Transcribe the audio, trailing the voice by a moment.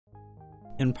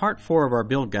In part 4 of our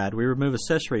build guide, we remove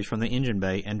accessories from the engine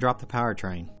bay and drop the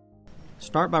powertrain.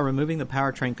 Start by removing the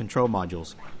powertrain control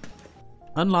modules.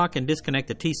 Unlock and disconnect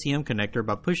the TCM connector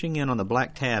by pushing in on the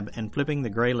black tab and flipping the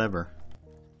gray lever.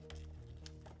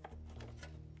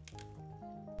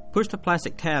 Push the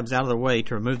plastic tabs out of the way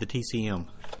to remove the TCM.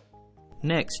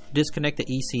 Next, disconnect the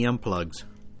ECM plugs.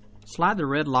 Slide the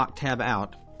red lock tab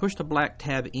out, push the black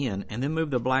tab in, and then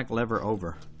move the black lever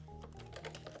over.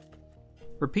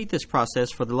 Repeat this process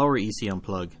for the lower ECM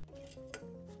plug.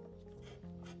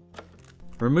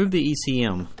 Remove the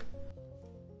ECM.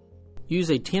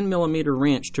 Use a 10mm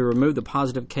wrench to remove the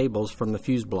positive cables from the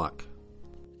fuse block.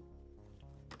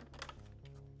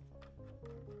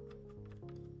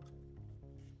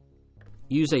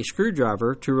 Use a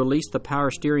screwdriver to release the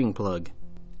power steering plug.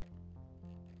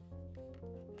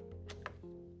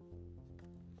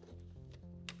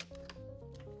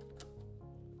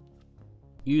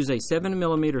 Use a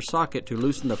 7mm socket to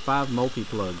loosen the 5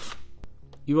 multi-plugs.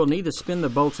 You will need to spin the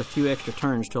bolts a few extra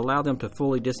turns to allow them to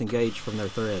fully disengage from their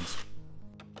threads.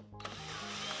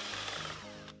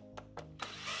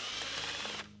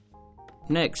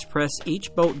 Next, press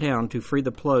each bolt down to free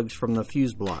the plugs from the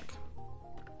fuse block.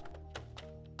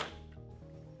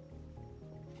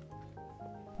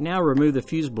 Now remove the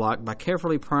fuse block by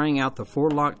carefully prying out the 4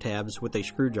 lock tabs with a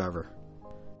screwdriver.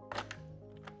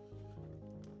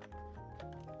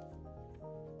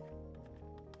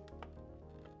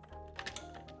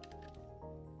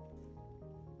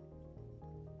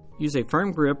 Use a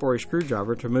firm grip or a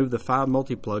screwdriver to remove the 5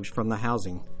 multi-plugs from the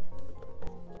housing.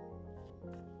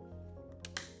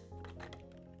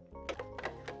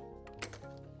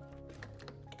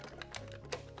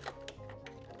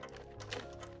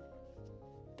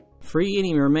 Free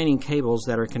any remaining cables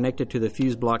that are connected to the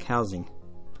fuse block housing.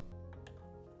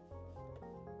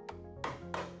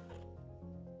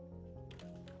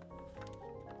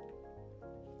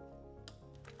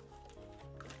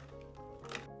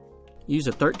 Use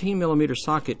a 13mm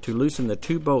socket to loosen the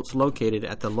 2 bolts located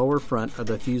at the lower front of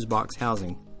the fuse box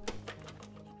housing.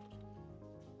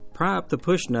 Pry up the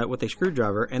push nut with a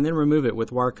screwdriver and then remove it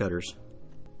with wire cutters.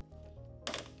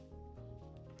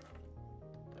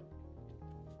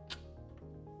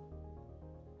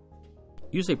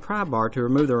 Use a pry bar to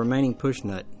remove the remaining push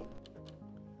nut.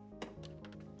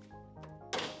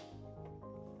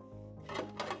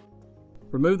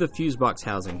 Remove the fuse box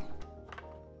housing.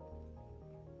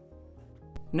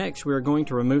 Next, we are going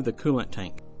to remove the coolant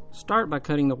tank. Start by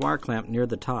cutting the wire clamp near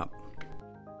the top.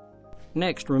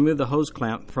 Next, remove the hose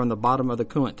clamp from the bottom of the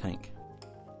coolant tank.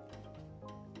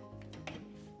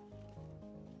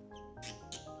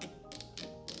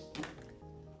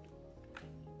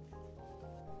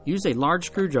 Use a large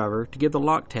screwdriver to give the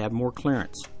lock tab more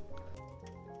clearance.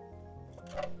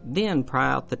 Then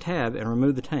pry out the tab and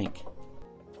remove the tank.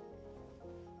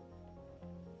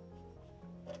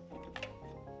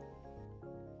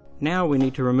 Now we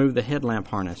need to remove the headlamp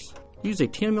harness. Use a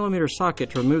 10mm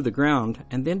socket to remove the ground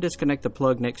and then disconnect the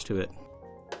plug next to it.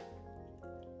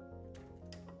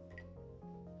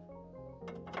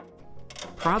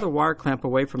 Pry the wire clamp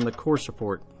away from the core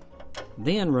support.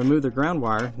 Then remove the ground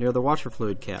wire near the washer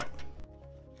fluid cap.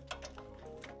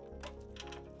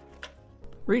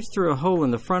 Reach through a hole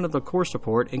in the front of the core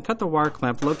support and cut the wire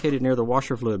clamp located near the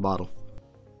washer fluid bottle.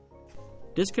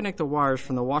 Disconnect the wires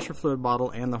from the washer fluid bottle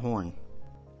and the horn.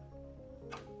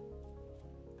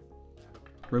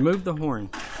 Remove the horn.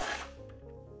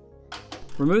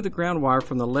 Remove the ground wire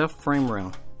from the left frame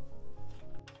rail.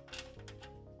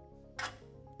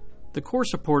 The core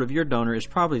support of your donor is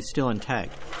probably still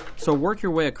intact, so work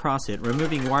your way across it,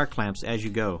 removing wire clamps as you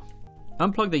go.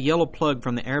 Unplug the yellow plug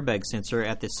from the airbag sensor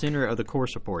at the center of the core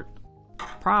support.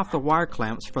 Pry off the wire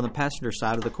clamps from the passenger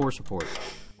side of the core support.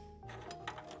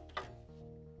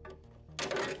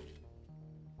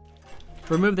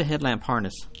 Remove the headlamp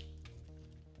harness.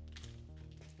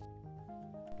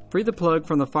 Free the plug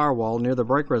from the firewall near the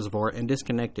brake reservoir and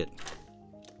disconnect it.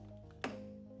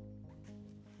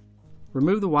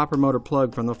 Remove the wiper motor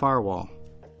plug from the firewall.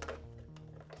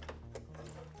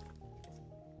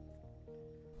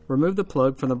 Remove the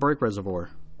plug from the brake reservoir.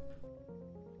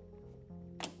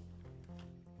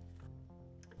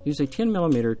 Use a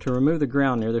 10mm to remove the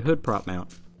ground near the hood prop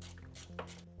mount.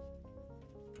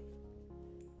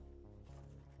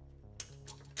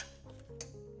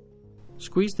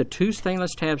 Squeeze the 2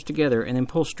 stainless tabs together and then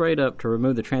pull straight up to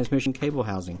remove the transmission cable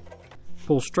housing.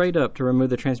 Pull straight up to remove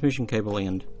the transmission cable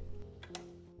end.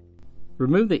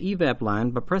 Remove the evap line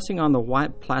by pressing on the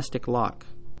white plastic lock.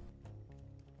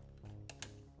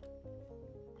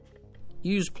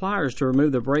 Use pliers to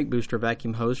remove the brake booster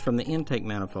vacuum hose from the intake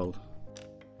manifold.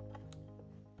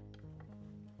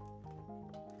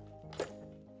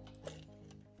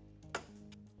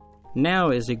 Now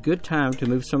is a good time to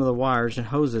move some of the wires and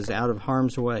hoses out of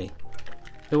harm's way.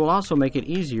 It will also make it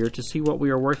easier to see what we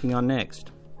are working on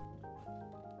next.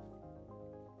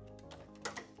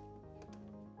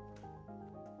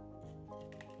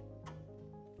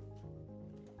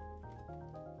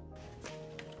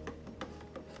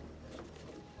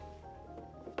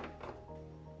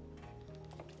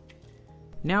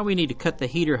 Now we need to cut the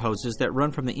heater hoses that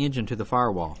run from the engine to the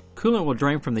firewall. Coolant will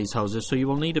drain from these hoses, so you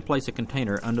will need to place a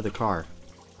container under the car.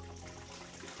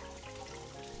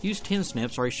 Use tin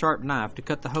snips or a sharp knife to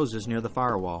cut the hoses near the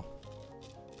firewall.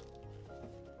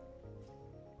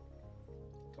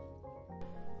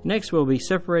 Next, we'll be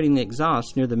separating the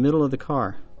exhaust near the middle of the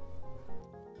car.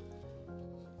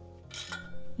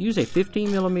 Use a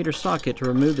 15mm socket to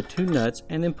remove the two nuts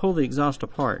and then pull the exhaust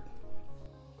apart.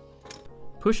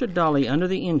 Push a dolly under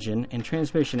the engine and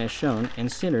transmission as shown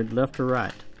and centered left to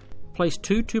right. Place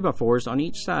two 2x4s on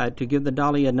each side to give the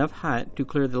dolly enough height to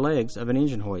clear the legs of an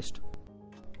engine hoist.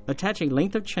 Attach a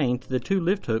length of chain to the two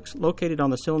lift hooks located on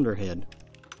the cylinder head.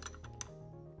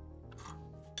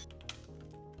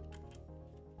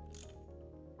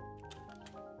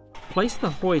 Place the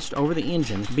hoist over the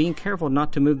engine, being careful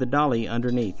not to move the dolly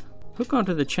underneath. Hook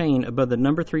onto the chain above the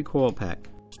number 3 coil pack.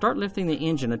 Start lifting the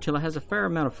engine until it has a fair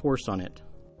amount of force on it.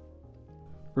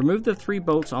 Remove the 3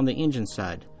 bolts on the engine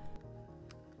side.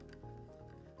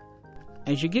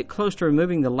 As you get close to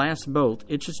removing the last bolt,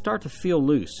 it should start to feel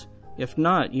loose. If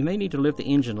not, you may need to lift the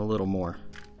engine a little more.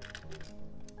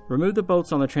 Remove the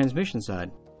bolts on the transmission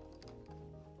side.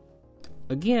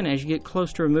 Again, as you get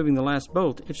close to removing the last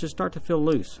bolt, it should start to feel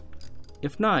loose.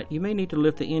 If not, you may need to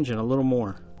lift the engine a little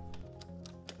more.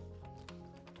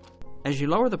 As you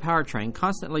lower the powertrain,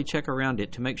 constantly check around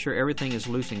it to make sure everything is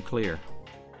loose and clear.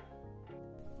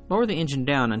 Lower the engine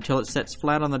down until it sets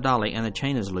flat on the dolly and the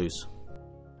chain is loose.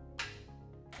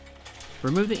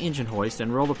 Remove the engine hoist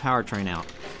and roll the powertrain out.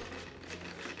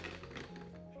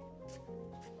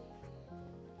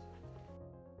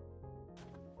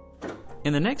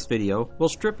 In the next video, we'll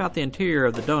strip out the interior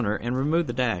of the donor and remove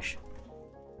the dash.